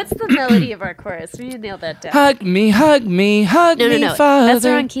the melody of our chorus? We need to nail that down. Hug me, Father. That's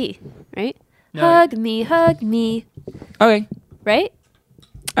the wrong key, right? No. Hug me. Okay. Right?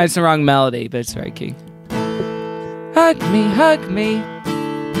 It's the wrong melody, but it's the right key. Hug me.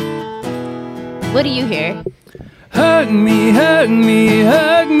 What do you hear? Hug me,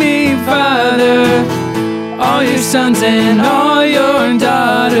 Father. All your sons and all your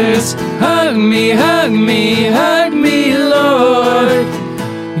daughters. Hug me, Lord.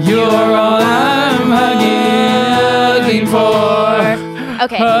 You're all I'm hugging for.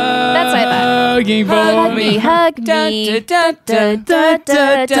 Okay, that's what I thought. Hugging for. Hug me. You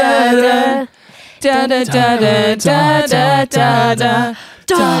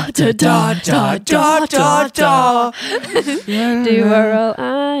are all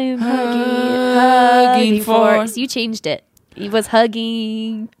I'm hugging for. So you changed it. He was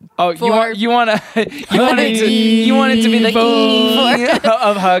hugging. Oh, you want it to be the E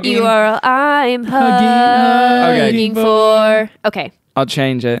of hugging. You are all I'm hugging for. Okay. I'll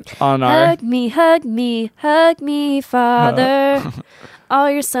change it on our. Hug me, Father. All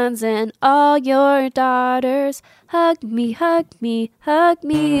your sons and all your daughters. Hug me,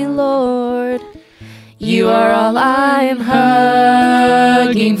 Lord. You are all I'm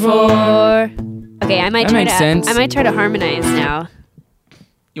hugging for. Okay, I might try to harmonize now.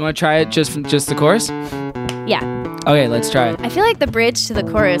 You want to try it just the chorus? Yeah. Okay, let's try it. I feel like the bridge to the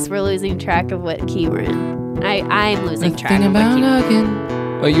chorus, we're losing track of what key we're in. I'm losing track of what key we're in.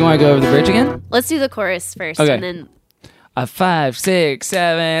 Oh, you want to go over the bridge again? Let's do the chorus first, okay. And then 5, 6,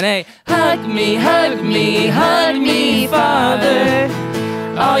 7, 8. Hug me, Father.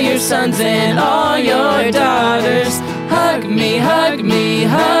 All your sons and all your daughters. Hug me,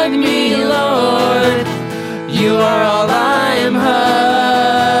 Lord. You are all I'm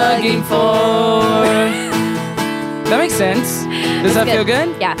hugging for. That makes sense. Does that feel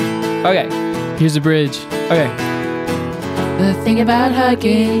good? Yeah. Okay. Here's the bridge. Okay. The thing about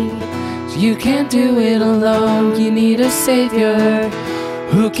hugging is you can't do it alone. You need a savior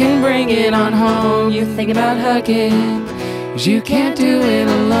who can bring it on home. You think about hugging is you can't do it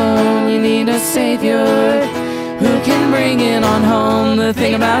alone. You need a savior who can bring it on home. The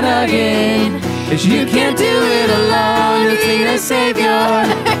thing about hugging is you can't do it alone. You need a savior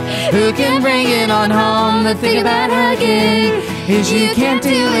who can bring it on home. The thing about hugging is you can't do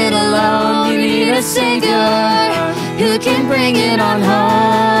it alone. You need a savior who can bring it on home.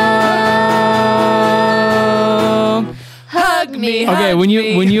 Hug me. Okay, when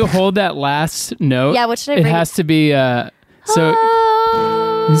you hold that last note, yeah, what should I it bring? has to be so.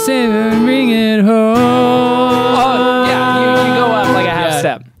 Say bring it home. Oh yeah, you go up like a half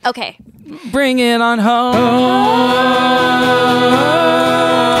step. Okay. Bring it on home.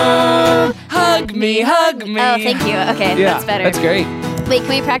 Hug me. Oh, thank you. Okay, Yeah, that's better. That's great. Wait, can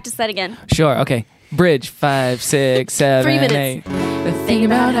we practice that again? Sure. Okay. Bridge 5, 6, 7, 3 minutes. 8. The thing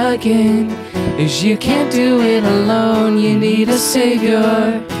about hugging is you can't do it alone. You need a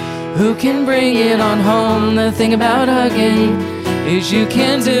savior who can bring it on home. The thing about hugging is you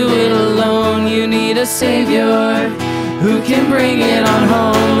can't do it alone. You need a savior who can bring it on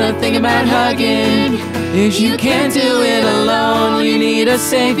home. The thing about hugging is you can't do it alone. You need a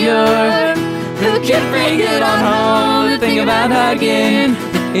savior who can bring it on home. The thing about hugging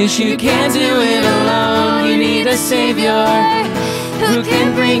is you can't do it alone. You need a savior who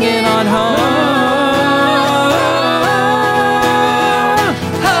can bring it on home.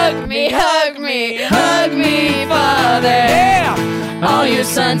 Hug me, hug me, hug me, Father. Yeah. All your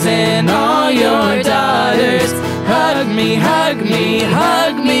sons and all your daughters. Hug me, hug me,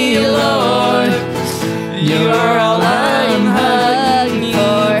 hug me, Lord. You are all I'm hugging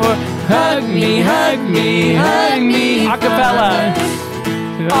for. Hug me, hug me, hug me, acapella.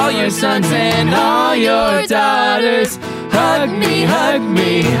 All your sons and all your daughters. Hug me, hug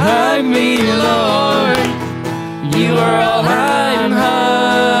me, hug me, Lord. You are all I'm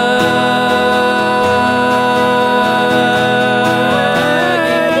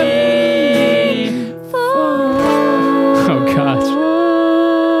hugging for. Oh gosh.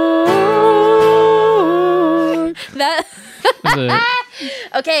 That.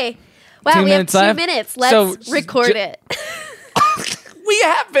 Okay. Wow, 2 we have minutes 2 left? minutes. Let's So, record it. We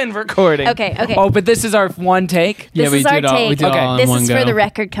have been recording. Okay. Oh, but this is our one take? Yeah, This we is do our it all. We take. do it all in This one is go. for the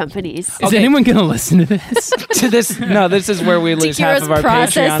record companies. Is anyone gonna listen to this? To this, no, this is where we lose half Takira's of our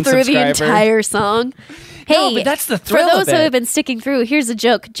process Patreon through subscribers. the entire song. Hey, No, but that's the thrill for those of who it. have been sticking through, here's a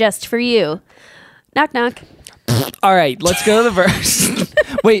joke just for you. Knock knock. All right, let's go to the verse.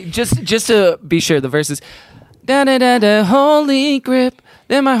 Wait, just to be sure, the verse is da da da da, holy grip.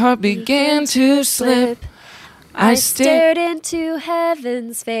 Then my heart began to slip. I stared into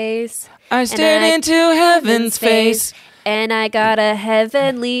heaven's face. I stared into heaven's face. And I got a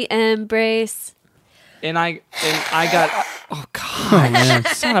heavenly embrace. And I got, oh God,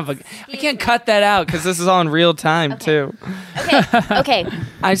 son of a, I can't cut that out because this is all in real time too. Okay.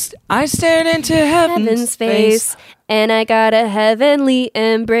 I stared into heaven's face. And I got a heavenly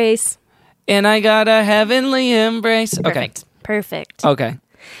embrace. And I got a heavenly embrace. Perfect. Okay.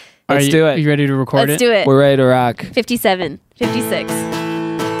 Let's do it. Are you ready to record Let's it? do it. We're ready to rock. 57, 56.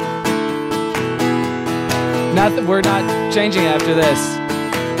 We're not changing after this.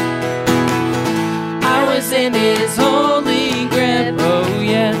 I was in his holy grip, oh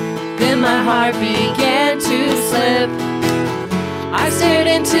yeah. Then my heart began to slip. I stared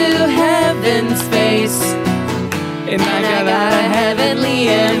into heaven's face, and I got a heavenly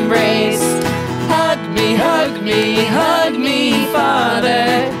embrace. Hug me, hug me, hug me,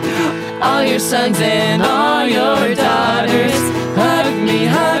 Father. All your sons and all your daughters. Hug me,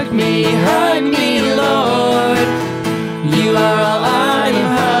 hug me, hug me, Lord. You are all I'm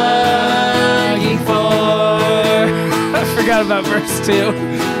hugging for. I forgot about verse 2.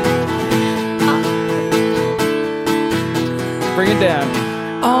 Bring it down.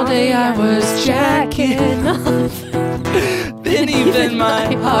 All day I was jacking off. Then even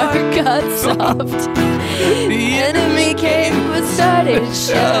my heart got soft. The enemy came and started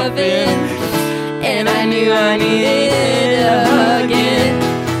shoving, and I knew I needed a hugging.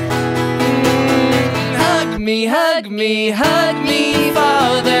 Hug me, hug me, hug me,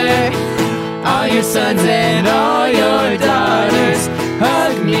 Father. All your sons and all your daughters.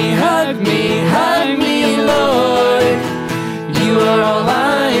 Hug me, hug me, hug me, Lord. You are all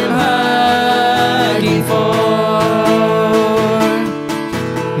I'm hugging for.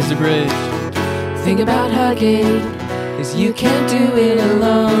 Here's the bridge. Thing about hugging is you can't do it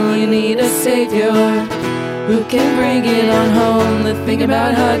alone. You need a savior who can bring it on home. The thing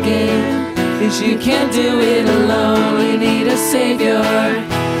about hugging is you can't do it alone. You need a savior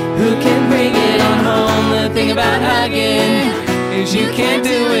who can bring it on home. The thing about hugging is you can't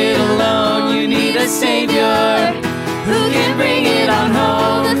do it alone. You need a savior who can bring it on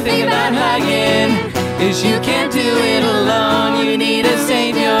home. The thing about hugging is you can't do it alone. You need a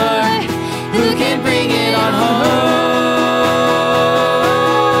savior who can bring it on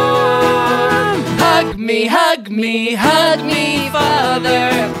home. Hug me, hug me, hug me,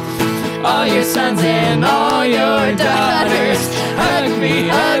 Father. All your sons and all your daughters. Hug me,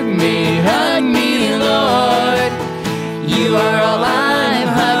 hug me, hug me, Lord. You are all I'm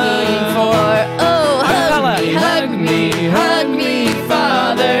hugging for. Oh, hug me, hug me,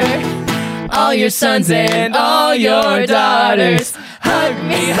 Father. All your sons and all your daughters. Hug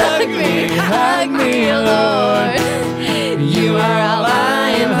me, hug me, hug me, Lord. You are all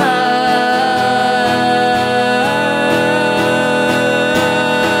I'm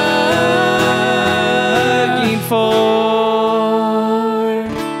hugging for.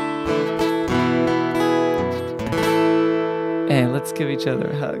 Hey, let's give each other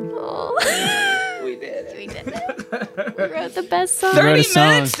a hug. Oh. We did it. We did it. We wrote the best song. 30 song.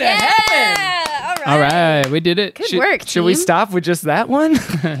 minutes to heaven. All right, we did it. Good work, Should we team. stop with just that one?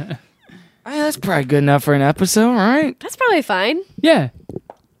 That's probably good enough for an episode, right? That's probably fine. Yeah.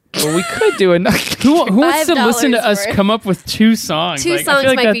 Well, we could do another. Who wants to listen to $5 us worth. come up with 2 songs? Two I songs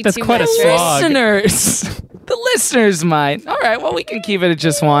feel like might be that's too quite much. a slog. Listeners. The listeners might. All right, well, we can keep it at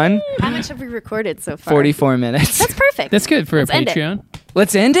just one. How much have we recorded so far? 44 minutes. That's perfect. That's good for Let's a end it. Patreon.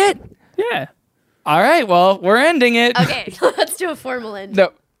 Let's end it? Yeah. All right, well, we're ending it. Okay, let's do a formal end.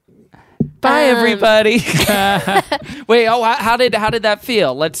 No. Bye, everybody. Wait, how did that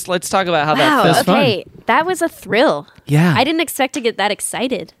feel? Let's talk about how that Wow, felt. okay. That was a thrill. Yeah. I didn't expect to get that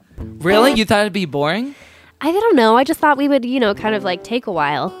excited. Really? You thought it'd be boring? I don't know. I just thought we would, kind of like take a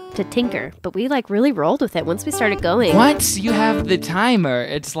while to tinker, but we like really rolled with it once we started going. Once you have the timer,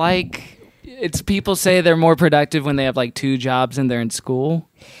 it's people say they're more productive when they have like 2 jobs and they're in school.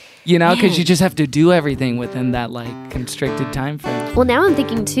 Because you just have to do everything within that like constricted time frame. Well, now I'm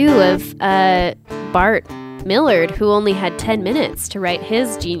thinking too of Bart Millard, who only had 10 minutes to write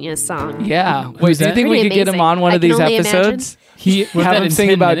his genius song. Yeah. Wait, Who's do you that? think we Pretty could get him amazing. on one I of can these only episodes? Was Have that him in sing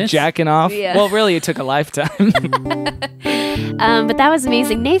 10 about minutes? jacking off. Yeah. Well, really, it took a lifetime. But that was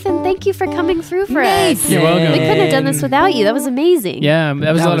amazing. Nathan, thank you for coming through for us. You're welcome. We couldn't have done this without you. That was amazing. Yeah,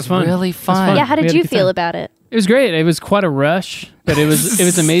 that was a lot of fun. Really It was fun. Yeah, how We did had a you good feel time. about it? It was great. It was quite a rush, but it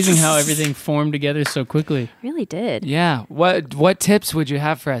was amazing how everything formed together so quickly. Really did. Yeah. What tips would you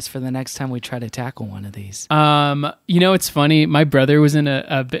have for us for the next time we try to tackle one of these? It's funny. My brother was in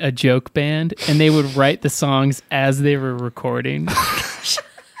a joke band, and they would write the songs as they were recording.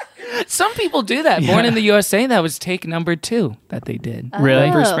 Some people do that. Born in the USA, that was take number 2 that they did. Really?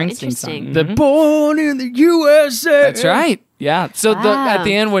 The Bruce Oh, Springsteen interesting. song. The Born in the USA. That's right. Yeah. So Wow. at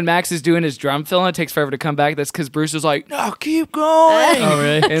the end, when Max is doing his drum fill and it takes forever to come back, that's because Bruce is like, "No, keep going." Oh,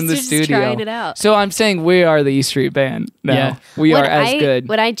 really? In the Just studio. trying it out. So I'm saying we are the E Street Band now. Yeah. We What are as good.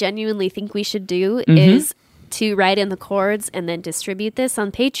 What I genuinely think we should do is to write in the chords and then distribute this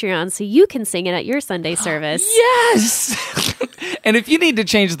on Patreon so you can sing it at your Sunday service. Yes. And if you need to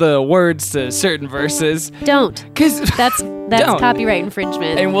change the words to certain verses, Don't. because That's Don't. copyright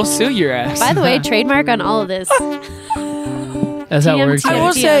infringement. and we'll sue your ass. By the way, trademark on all of this. That's how it works. TMT. I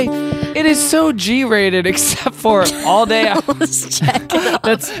will say it is so G-rated, except for all day. That's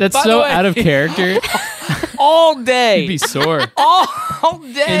By the so way- out of character. all day. You'd be sore. all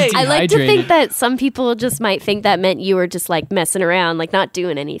day. And I like to dehydrated. think that some people just might think that meant you were just like messing around, like not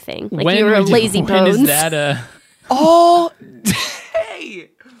doing anything. Like you were a lazy when bones. is that all day.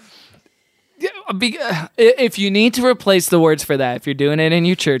 If you need to replace the words for that, if you're doing it in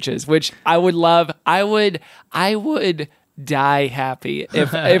your churches, which I would love, I would die happy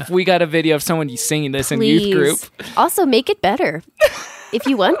if we got a video of someone singing this in youth group. Also, make it better. If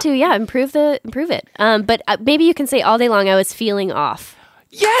you want to, yeah, improve it. But maybe you can say all day long, I was feeling off.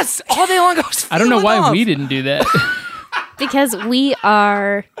 Yes, all day long I was I don't know feeling why off. we didn't do that. Because we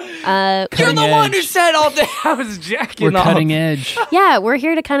are, You're Cutting the one who edge. said all day I was jacking We're off. cutting edge. yeah, we're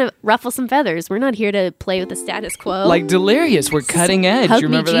here to kind of ruffle some feathers. We're not here to play with the status quo. Like Delirious, we're cutting edge. Hug You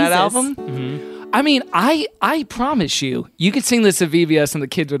me, remember that Jesus. album? I mean, I promise you could sing this at VBS and the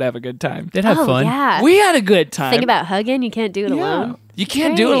kids would have a good time. They'd have oh, fun. yeah. We had a good time. Think about hugging. You can't do it Yeah. alone. You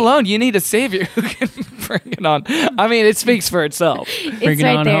can't do it Great. alone. You need a savior who can bring it on. I mean, it speaks for itself. Bring It's it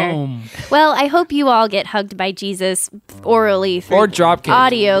right on there. home. Well, I hope you all get hugged by Jesus orally through Or dropkick.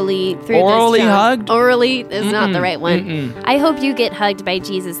 audioly through Orally this song. hugged? Orally is not the right one. I hope you get hugged by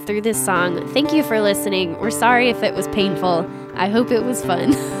Jesus through this song. Thank you for listening. We're sorry if it was painful. I hope it was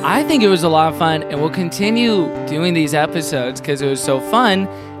fun. I think it was a lot of fun, and we'll continue doing these episodes because it was so fun.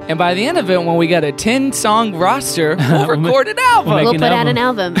 And by the end of it, when we got a 10-song roster, we'll record an album. Make We'll an put out album. an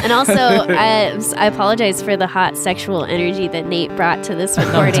album. And also, I apologize for the hot sexual energy that Nate brought to this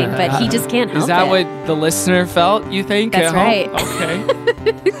recording, but he just can't help Is that it. what the listener felt, you think? That's at home?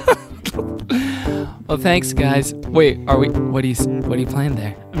 Okay. Well, thanks, guys. Wait, what are you playing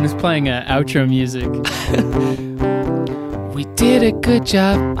there? I'm just playing outro music. We did a good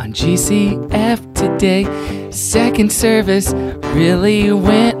job on GCF today. Second service really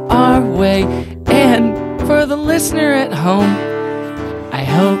went our way. And for the listener at home, I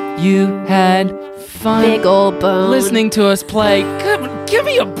hope you had fun Big old bone. listening to us play. Give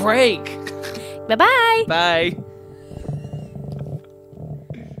me a break. Bye-bye. Bye.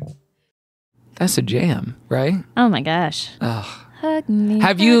 That's a jam, right? Oh my gosh. Ugh. Hug me.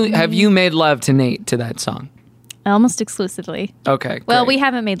 Have you made love to Nate to that song? Almost exclusively. Okay. Well, we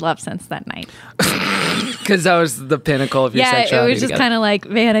haven't made love since that night. because that was the pinnacle of your Yeah, it sexuality. was just kind of like,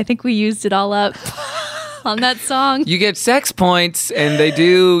 man, I think we used it all up. on that song. You get sex points, and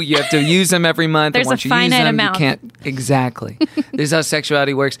you have to use them every month. There's and once a you use finite them, amount. You can't. Exactly. This is how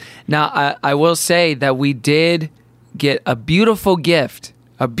sexuality works. Now, I will say that we did get a beautiful gift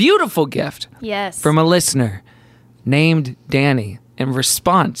Yes. from a listener named Danny in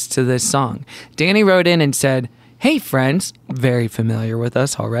response to this song. Danny wrote in and said, "Hey friends," very familiar with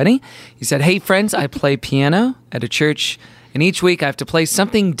us already. He said, "Hey friends, I play piano at a church, and each week I have to play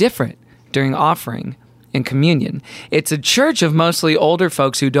something different during offering and communion. It's a church of mostly older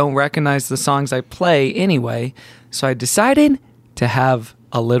folks who don't recognize the songs I play anyway, so I decided to have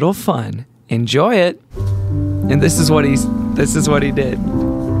a little fun. Enjoy it." And this is what he did.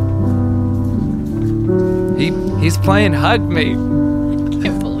 He's playing Hug Me.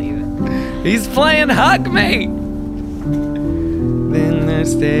 Can't believe it. He's playing Hug Me. Then I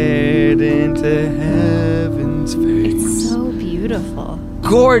stared into heaven's face. It's so beautiful.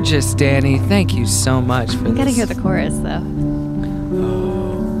 Gorgeous, Danny. Thank you so much for You this. gotta hear the chorus though.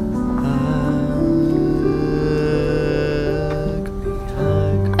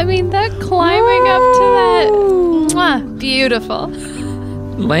 I mean, that climbing up to that. Mwah, beautiful.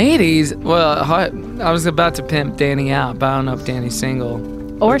 Ladies, well, I was about to pimp Danny out, but I don't know if Danny's single.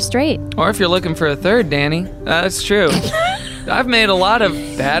 Or straight. Or if you're looking for a third, Danny. That's true. I've made a lot of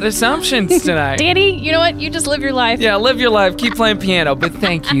bad assumptions tonight. Danny, you know what? You just live your life. Yeah, live your life. Keep playing piano. But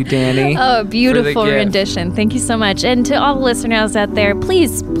thank you, Danny. Oh, beautiful for the gift. rendition. Thank you so much. And to all the listeners out there,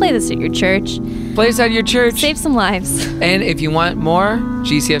 please play this at your church. Play this at your church. Save some lives. And if you want more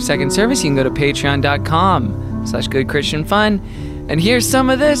GCF Second Service, you can go to patreon.com/goodchristianfun. And here's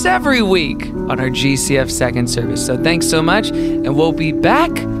some of this every week on our GCF Second Service. So thanks so much. And we'll be back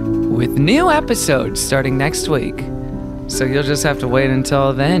with new episodes starting next week. So you'll just have to wait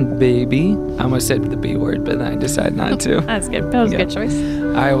until then, baby. I almost said the B word, but then I decided not to. That's good. That was a good choice.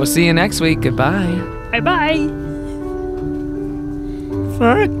 All right, we'll see you next week. Goodbye. Bye-bye.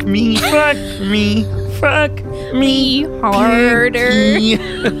 Fuck me, fuck me, fuck me harder.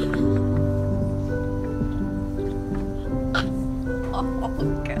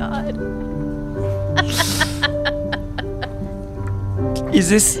 Oh, God. Is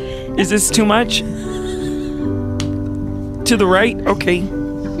this too much? To the right? Okay.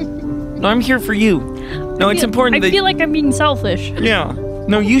 No, I'm here for you. No, it's important that... I feel like I'm being selfish. Yeah.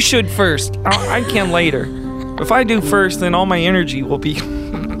 No, you should first. I can later. If I do first, then all my energy will be... Oh,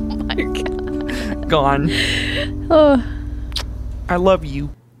 my God. Gone. Oh. I love you.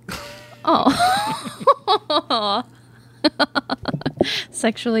 Oh.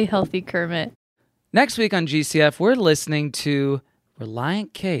 Sexually healthy Kermit. Next week on GCF, we're listening to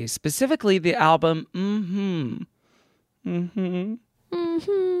Reliant K, specifically the album Mm-hmm. Mm-hmm.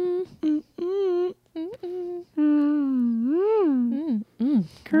 Mm-hmm. Mm-hmm.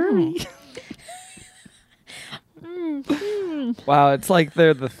 Kermit. Wow, it's like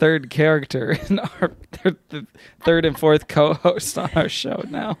they're the third character in they're the third and fourth co-host on our show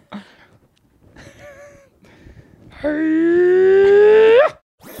now.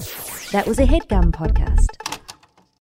 That was a HeadGum podcast.